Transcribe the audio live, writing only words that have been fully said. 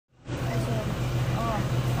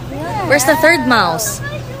Where's the third mouse?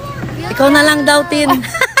 Ikaw na lang daw, Tin.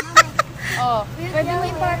 Oh, pwede mo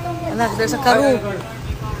ipatong. Anak, there's a karu.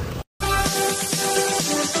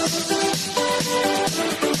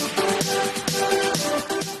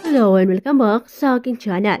 Hello and welcome back sa aking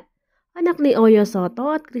channel. Anak ni Oyo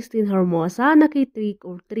Sotto at Kristine Hermosa naki-trick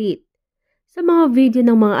or treat. Sa mga video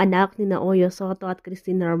ng mga anak ni na Oyo Sotto at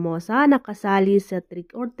Kristine Hermosa na kasali sa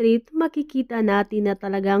trick or treat, makikita natin na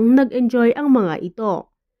talagang nag-enjoy ang mga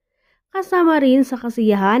ito. Kasama rin sa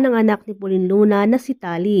kasiyahan ng anak ni Pauleen na si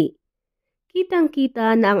Tali.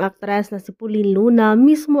 Kitang-kita na ang aktres na si Pauleen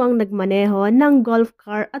mismo ang nagmaneho ng golf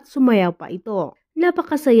car at sumayaw pa ito.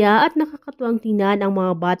 Napakasaya at nakakatuwang tingnan ang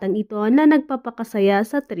mga batang ito na nagpapakasaya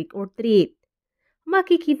sa trick or treat.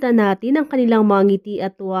 Makikita natin ang kanilang mga ngiti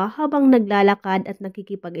at tuwa habang naglalakad at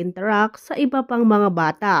nakikipag-interact sa iba pang mga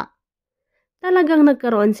bata. Talagang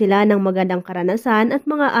nagkaroon sila ng magandang karanasan at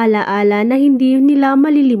mga alaala na hindi nila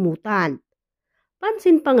malilimutan.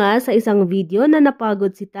 Pansin pa nga sa isang video na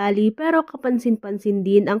napagod si Tali pero kapansin-pansin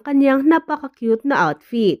din ang kanyang napaka-cute na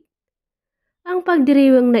outfit. Ang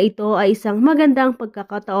pagdiriwang na ito ay isang magandang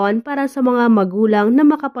pagkakataon para sa mga magulang na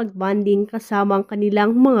makapag-bonding kasama ang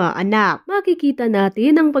kanilang mga anak. Makikita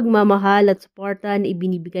natin ang pagmamahal at suporta na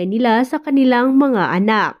ibinibigay nila sa kanilang mga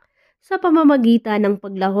anak sa pamamagitan ng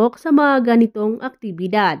paglahok sa mga ganitong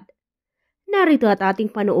aktibidad. Narito at ating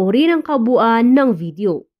panoorin ang kabuuan ng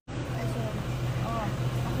video.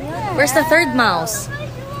 Where's the third mouse?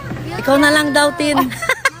 Ikaw na lang daw, Tin.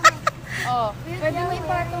 Oh, pwede mo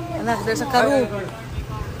ipatong. Anak, there's a karu.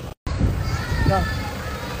 Go.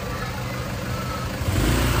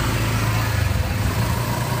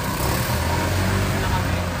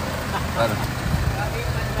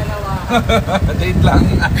 Date lang.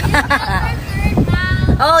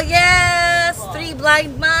 Oh yes! 3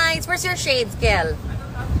 blind mice. Where's your shades, Kel?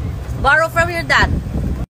 Borrow from your dad.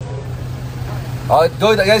 Oh,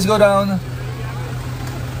 go guys, go down.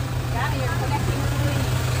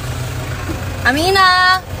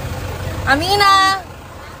 Amina! Amina!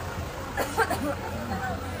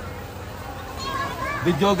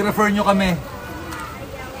 Videographer nyo kami.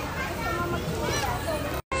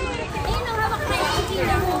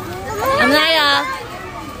 Amnaya!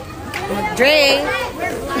 Dre!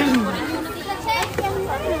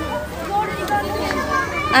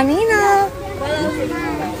 Amina!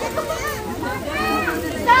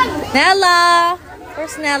 Nella!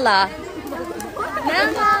 Where's Nella?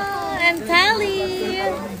 Nella and Tali!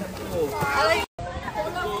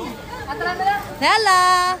 Nella!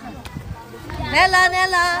 Nella,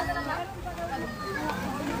 Nella!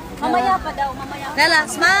 Mamaya pa daw, mamaya. Nella,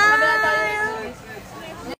 smile!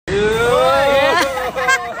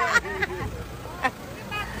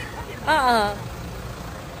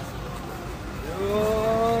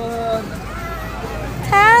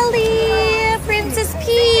 Tali! Princess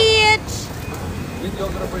Peach!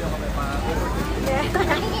 Videographer nyo kami.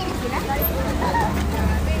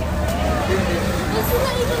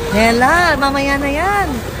 Nella, mamaya na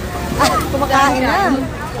yan. Kumakain na.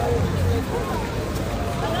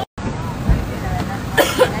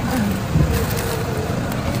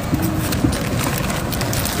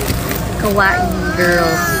 Kawaii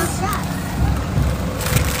girls.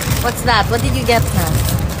 What's that? What did you get na?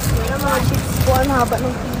 Wala mga chips po, ang haba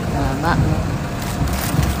ng Tama.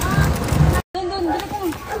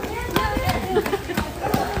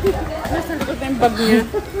 Nasa likod na yung bag niya.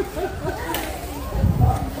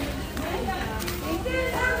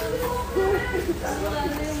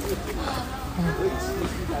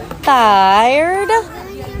 Tired?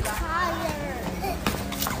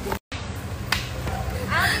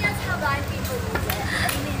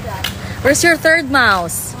 Where's your third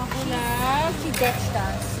mouse? Wala, she ditched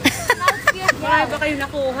us. Wala ba kayo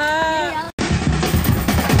nakuha?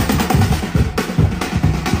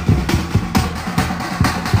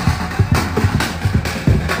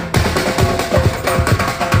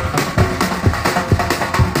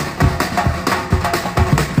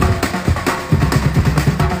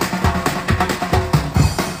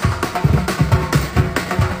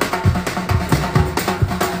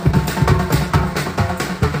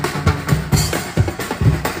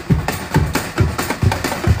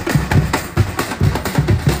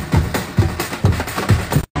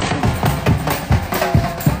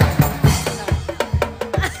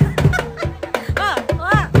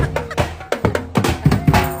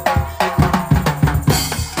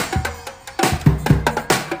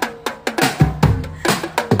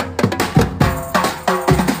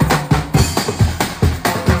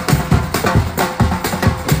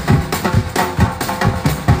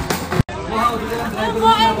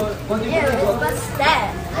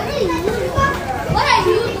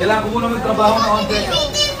 Kailangan ko muna magtrabaho na konti.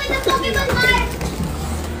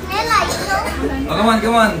 Oh, come on,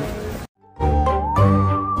 come on.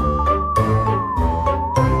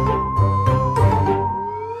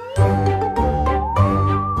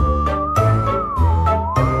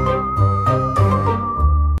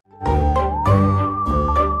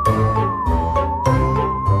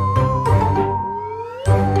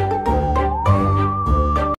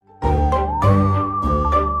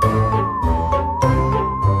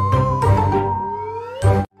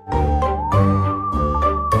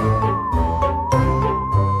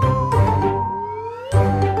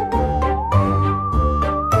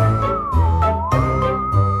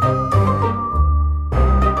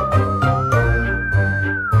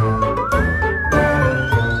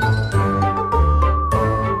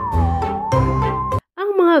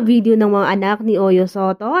 Video ng mga anak ni Oyo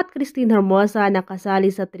Sotto at Kristine Hermosa na kasali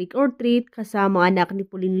sa trick or treat kasama anak ni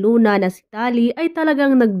Pauleen na si Tali ay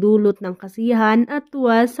talagang nagdulot ng kasiyahan at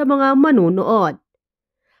tuwa sa mga manunood.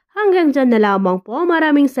 Hanggang dyan na lamang po,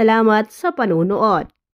 maraming salamat sa panunood.